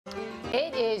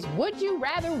is Would You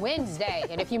Rather Wednesday.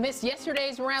 And if you missed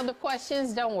yesterday's round of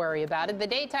questions, don't worry about it. The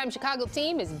Daytime Chicago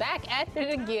team is back at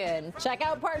it again. Check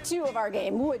out part 2 of our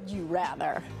game, Would You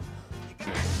Rather.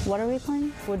 What are we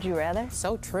playing? Would you rather?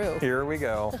 So true. Here we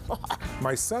go.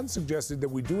 My son suggested that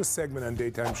we do a segment on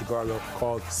Daytime Chicago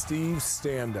called Steve's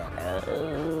Stand-Up.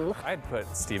 I'd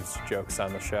put Steve's jokes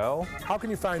on the show. How can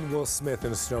you find Will Smith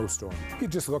in a snowstorm? You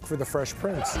just look for the Fresh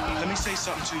Prince. Let me say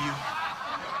something to you.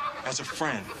 As a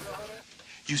friend,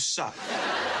 you suck.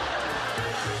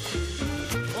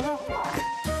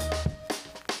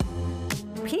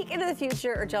 Peek into the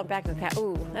future or jump back to the past.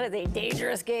 Ooh, that is a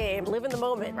dangerous game. Live in the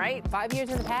moment, right? 5 years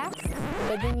in the past,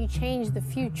 but then you change the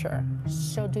future.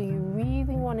 So do you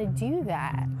really want to do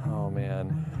that? Oh,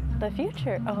 man. The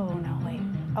future? Oh, no, wait.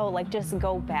 Oh, like just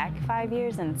go back 5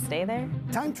 years and stay there?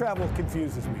 Time travel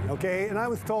confuses me, okay? And I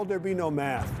was told there'd be no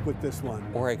math with this one.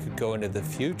 Or I could go into the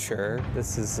future.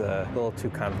 This is a little too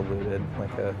convoluted,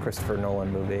 like a Christopher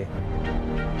Nolan movie.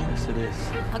 Yes, it is.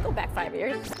 I'll go back 5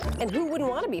 years. And who wouldn't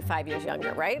want to be 5 years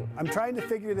younger, right? I'm trying to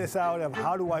figure this out of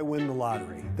how do I win the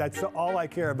lottery? That's all I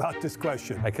care about this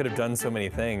question. I could have done so many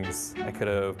things. I could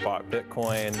have bought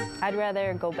Bitcoin. I'd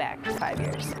rather go back 5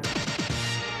 years.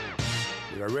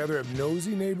 Would I rather have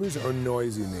nosy neighbors or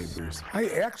noisy neighbors? I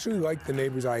actually like the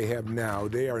neighbors I have now.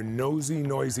 They are nosy,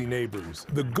 noisy neighbors.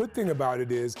 The good thing about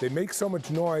it is they make so much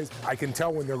noise, I can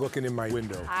tell when they're looking in my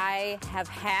window. I have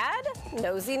had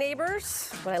nosy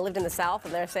neighbors when I lived in the South,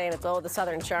 and they're saying it's, oh, the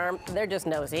Southern charm. They're just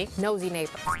nosy. Nosy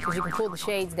neighbors, because you can pull the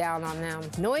shades down on them.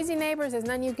 Noisy neighbors, there's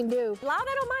nothing you can do. Loud,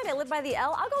 I don't mind. I live by the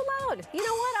L. I'll go loud. You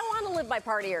know what? I want to live by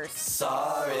partiers.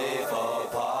 Sorry for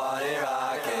party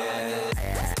rocking.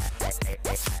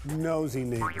 Nosy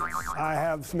neighbors. I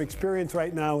have some experience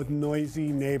right now with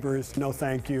noisy neighbors. No,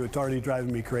 thank you. It's already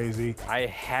driving me crazy. I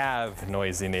have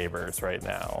noisy neighbors right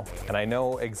now, and I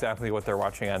know exactly what they're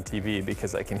watching on TV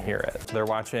because I can hear it. They're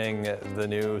watching the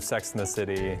new Sex and the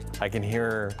City. I can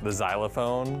hear the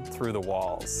xylophone through the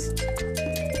walls.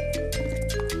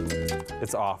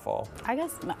 It's awful. I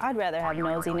guess I'd rather have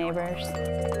nosy neighbors.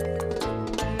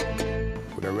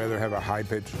 Would I rather have a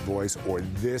high-pitched voice or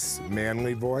this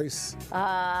manly voice?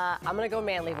 I'm going to go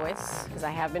manly voice, because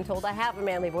I have been told I have a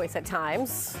manly voice at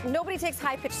times. Nobody takes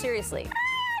high pitch seriously.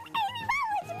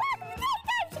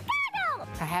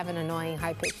 I have an annoying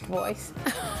high-pitched voice.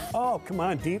 Oh, come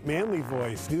on, deep manly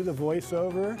voice. Do the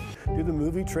voiceover, do the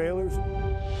movie trailers.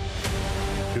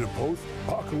 In a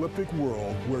post-apocalyptic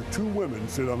world where two women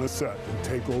sit on a set and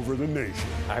take over the nation.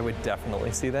 I would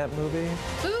definitely see that movie.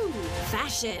 Food,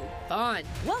 fashion, fun.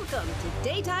 Welcome to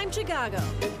Daytime Chicago.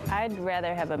 I'd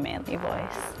rather have a manly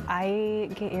voice. I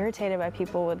get irritated by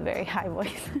people with very high voice.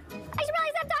 I should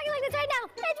probably stop talking like this right now.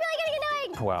 It's really getting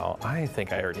annoying. Well, I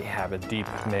think I already have a deep,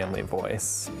 manly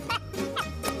voice.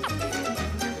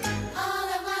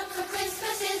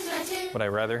 Would I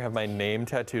rather have my name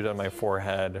tattooed on my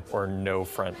forehead or no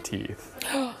front teeth?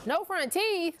 No front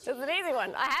teeth? This is an easy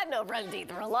one. I had no front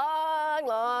teeth for a long,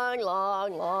 long,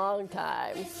 long, long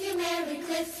time. Merry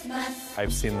Christmas.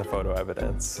 I've seen the photo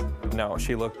evidence. No,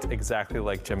 she looked exactly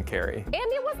like Jim Carrey. And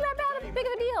it wasn't that big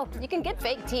of a deal. You can get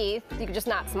fake teeth. You can just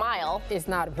not smile. It's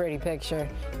not a pretty picture.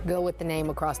 Go with the name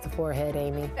across the forehead,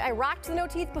 Amy. I rocked the no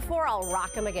teeth before. I'll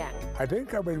rock them again. I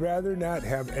think I would rather not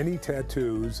have any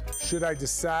tattoos. Should I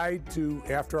decide to,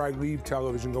 after I leave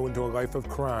television, go into a life of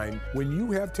crime, when you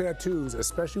have tattoos,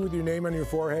 especially with your name on your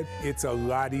forehead, it's a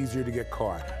lot easier to get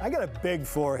caught. I got a big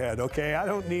forehead, okay? I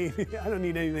don't need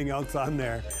anything else on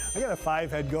there. I got a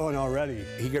 5 head going already.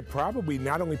 He could probably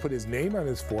not only put his name on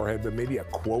his forehead, but maybe a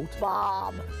quote.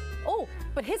 Bob. Oh,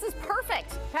 but his is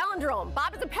perfect. Palindrome.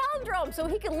 Bob is a palindrome, so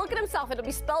he can look at himself and it'll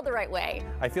be spelled the right way.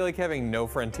 I feel like having no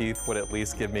front teeth would at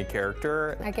least give me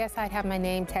character. I guess I'd have my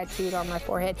name tattooed on my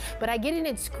forehead, but I get it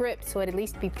in script, so it'd at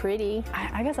least be pretty.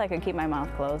 I guess I could keep my mouth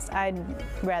closed. I'd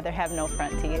rather have no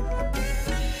front teeth.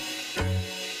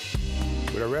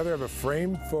 Would I rather have a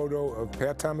framed photo of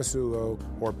Pat Tomasulo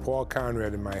or Paul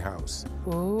Conrad in my house?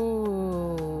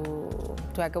 Ooh.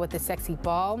 Do I go with the sexy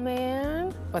bald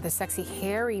man or the sexy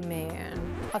hairy man?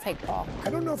 I'll take Paul. I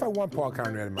don't know if I want Paul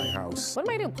Conrad in my house. What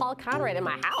am I doing Paul Conrad in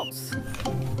my house?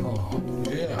 Oh,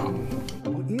 yeah.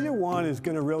 Well, either one is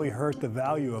going to really hurt the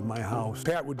value of my house.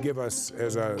 Pat would give us,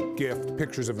 as a gift,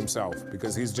 pictures of himself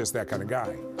because he's just that kind of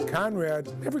guy.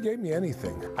 Conrad never gave me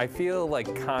anything. I feel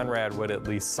like Conrad would at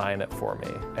least sign it for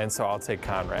me, and so I'll take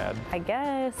Conrad. I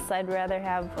guess I'd rather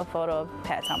have a photo of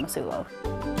Pat Tomasulo.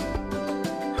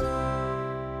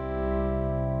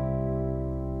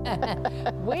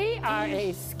 We are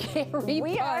a scary bunch.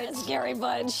 We are a scary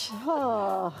bunch.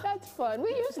 Oh, that's fun.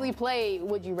 We usually play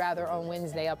Would You Rather on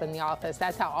Wednesday up in the office.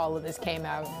 That's how all of this came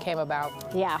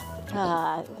about. Yeah.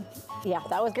 Yeah,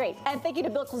 that was great. And thank you to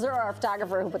Bill Klazura, our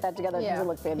photographer, who put that together. Yeah. It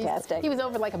looked fantastic. He was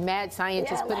over like a mad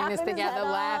scientist Yeah, putting this laughing his together, head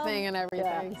off. laughing and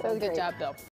everything. Yeah, So good great. job, Bill.